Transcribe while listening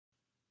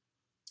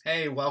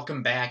Hey,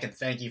 welcome back and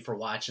thank you for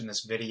watching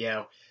this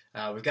video.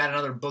 We've got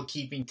another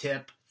bookkeeping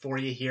tip for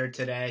you here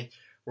today.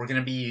 We're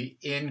going to be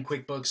in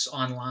QuickBooks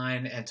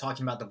Online and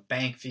talking about the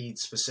bank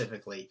feeds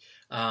specifically.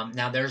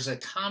 Now, there's a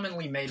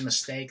commonly made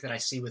mistake that I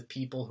see with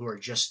people who are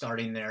just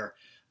starting their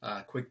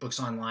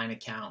QuickBooks Online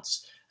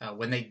accounts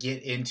when they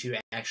get into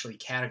actually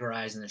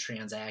categorizing the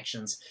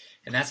transactions,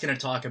 and that's going to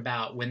talk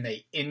about when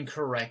they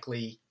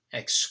incorrectly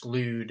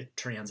exclude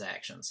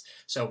transactions.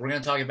 So we're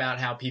going to talk about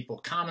how people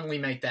commonly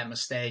make that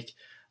mistake,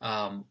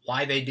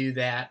 why they do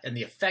that, and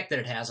the effect that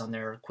it has on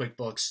their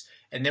QuickBooks.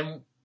 And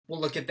then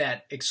we'll look at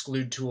that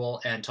exclude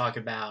tool and talk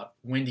about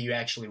when do you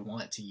actually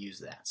want to use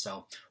that.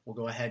 So we'll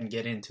go ahead and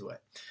get into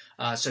it.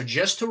 So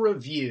just to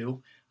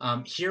review,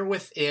 here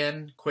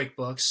within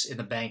QuickBooks in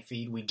the bank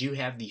feed, we do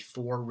have the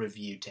For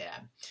Review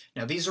tab.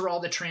 Now these are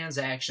all the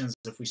transactions.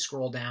 If we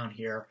scroll down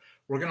here,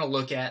 we're going to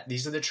look at,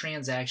 these are the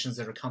transactions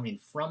that are coming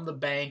from the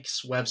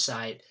bank's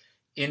website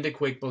into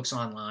QuickBooks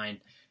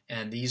Online,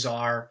 and these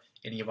are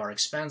any of our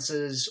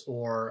expenses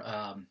or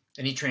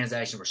any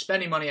transaction we're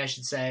spending money, I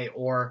should say,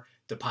 or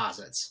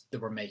deposits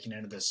that we're making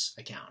into this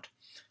account.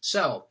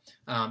 So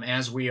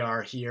as we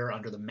are here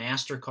under the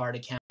MasterCard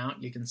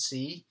account, you can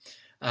see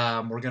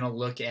we're going to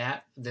look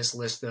at this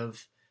list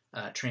of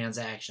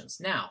transactions.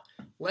 Now,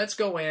 let's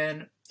go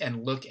in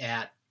and look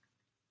at,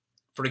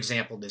 for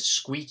example, this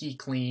squeaky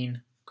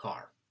clean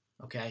car.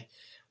 Okay,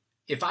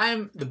 if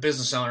I'm the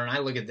business owner and I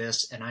look at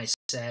this and I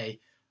say,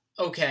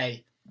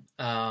 okay,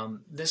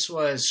 this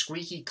was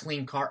squeaky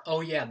clean car.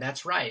 Oh yeah,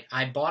 that's right.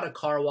 I bought a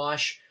car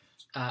wash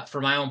for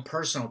my own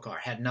personal car.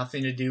 Had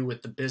nothing to do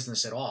with the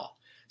business at all.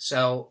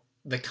 So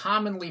the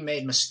commonly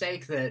made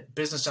mistake that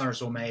business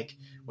owners will make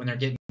when they're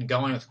getting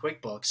going with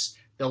QuickBooks,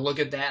 they'll look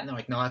at that and they're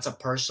like, no, that's a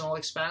personal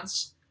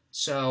expense.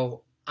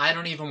 So I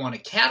don't even want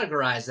to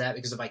categorize that,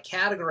 because if I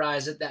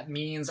categorize it, that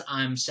means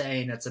I'm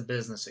saying it's a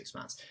business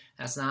expense.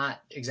 That's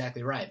not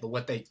exactly right. But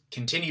what they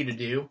continue to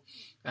do,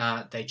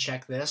 they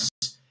check this,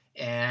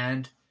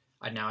 and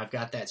now I've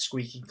got that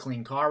squeaky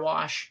clean car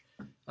wash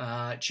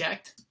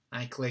checked.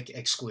 I click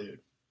exclude.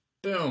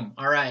 Boom.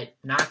 All right.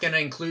 Not going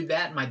to include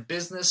that in my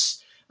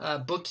business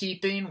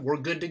bookkeeping. We're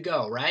good to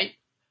go, right?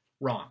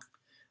 Wrong.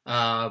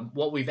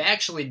 What we've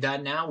actually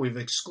done now, we've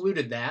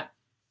excluded that.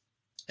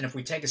 And if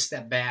we take a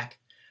step back,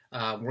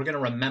 we're going to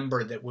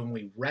remember that when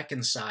we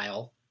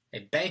reconcile a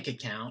bank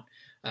account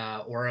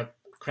or a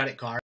credit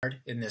card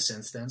in this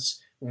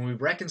instance, when we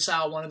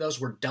reconcile one of those,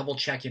 we're double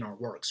checking our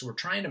work. So we're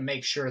trying to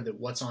make sure that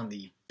what's on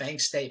the bank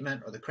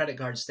statement or the credit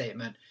card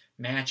statement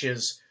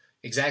matches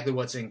exactly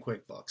what's in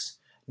QuickBooks.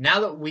 Now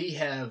that we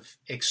have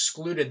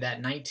excluded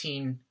that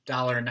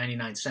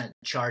 $19.99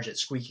 charge at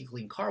Squeaky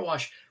Clean Car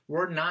Wash,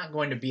 we're not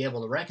going to be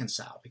able to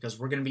reconcile because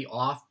we're going to be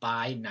off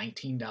by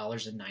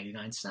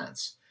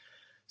 $19.99.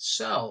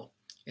 So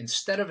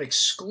instead of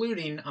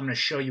excluding, I'm going to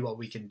show you what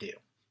we can do.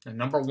 Now,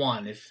 number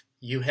one, if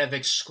you have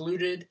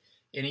excluded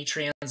any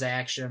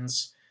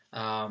transactions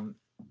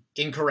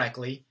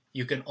incorrectly,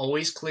 you can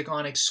always click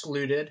on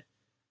excluded,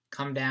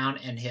 come down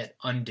and hit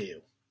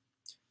undo.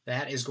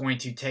 That is going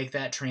to take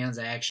that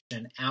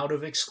transaction out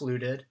of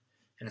excluded,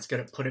 and it's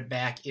going to put it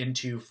back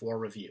into For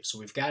Review. So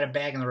we've got it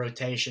back in the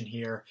rotation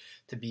here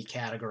to be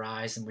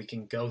categorized, and we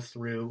can go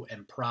through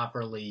and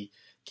properly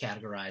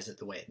categorize it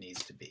the way it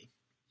needs to be.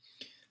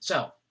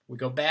 So we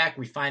go back,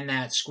 we find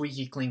that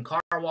squeaky clean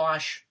car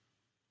wash.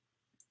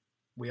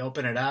 We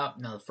open it up.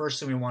 Now, the first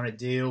thing we want to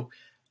do,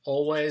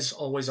 always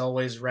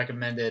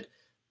recommended,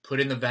 put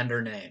in the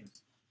vendor name.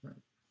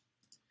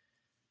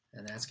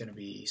 And that's going to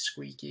be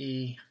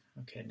squeaky.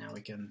 Okay, now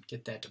we can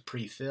get that to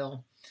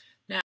pre-fill.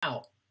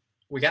 Now,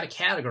 we got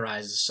to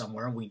categorize this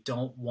somewhere, and we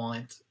don't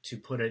want to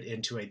put it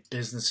into a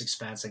business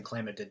expense and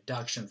claim a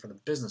deduction for the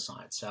business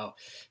on it. So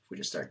if we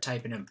just start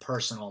typing in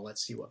personal,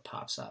 let's see what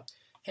pops up.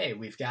 Hey,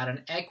 we've got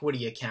an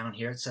equity account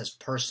here. It says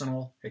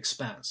personal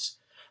expense.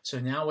 So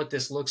now what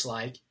this looks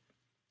like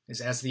is,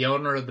 as the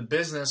owner of the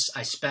business,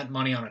 I spent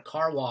money on a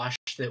car wash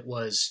that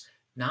was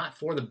not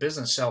for the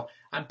business, so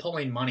I'm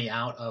pulling money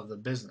out of the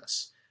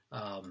business.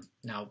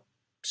 Now,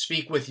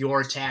 speak with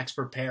your tax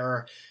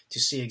preparer to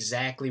see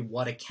exactly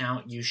what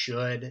account you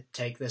should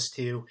take this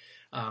to,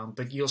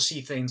 but you'll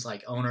see things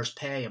like owner's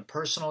pay and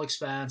personal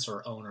expense,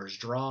 or owner's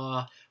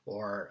draw,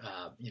 or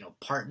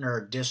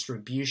partner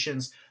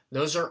distributions.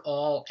 Those are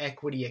all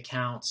equity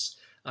accounts,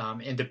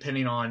 and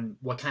depending on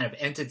what kind of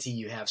entity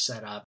you have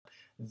set up,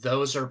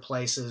 those are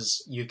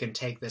places you can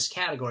take this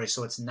category.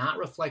 So it's not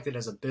reflected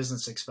as a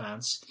business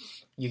expense.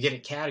 You get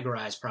it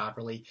categorized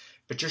properly,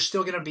 but you're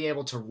still going to be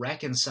able to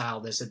reconcile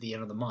this at the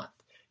end of the month.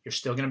 You're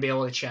still going to be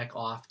able to check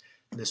off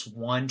this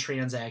one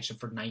transaction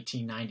for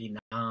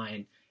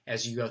 $19.99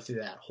 as you go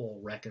through that whole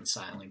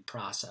reconciling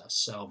process.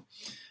 So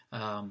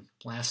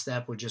last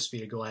step would just be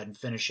to go ahead and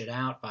finish it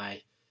out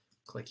by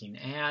clicking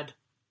add.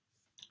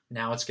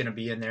 Now it's going to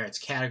be in there.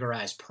 It's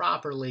categorized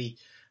properly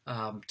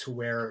to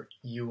where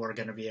you are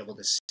going to be able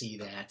to see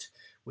that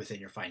within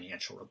your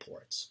financial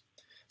reports.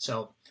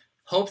 So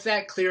hope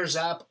that clears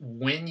up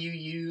when you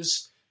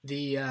use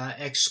the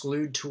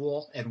Exclude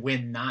tool and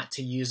when not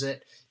to use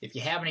it. If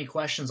you have any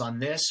questions on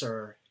this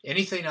or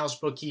anything else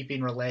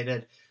bookkeeping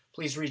related,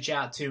 please reach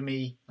out to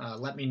me.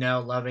 Let me know.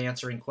 Love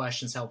answering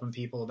questions, helping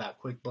people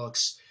about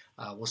QuickBooks.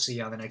 We'll see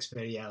you on the next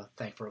video.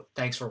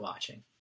 Thanks for watching.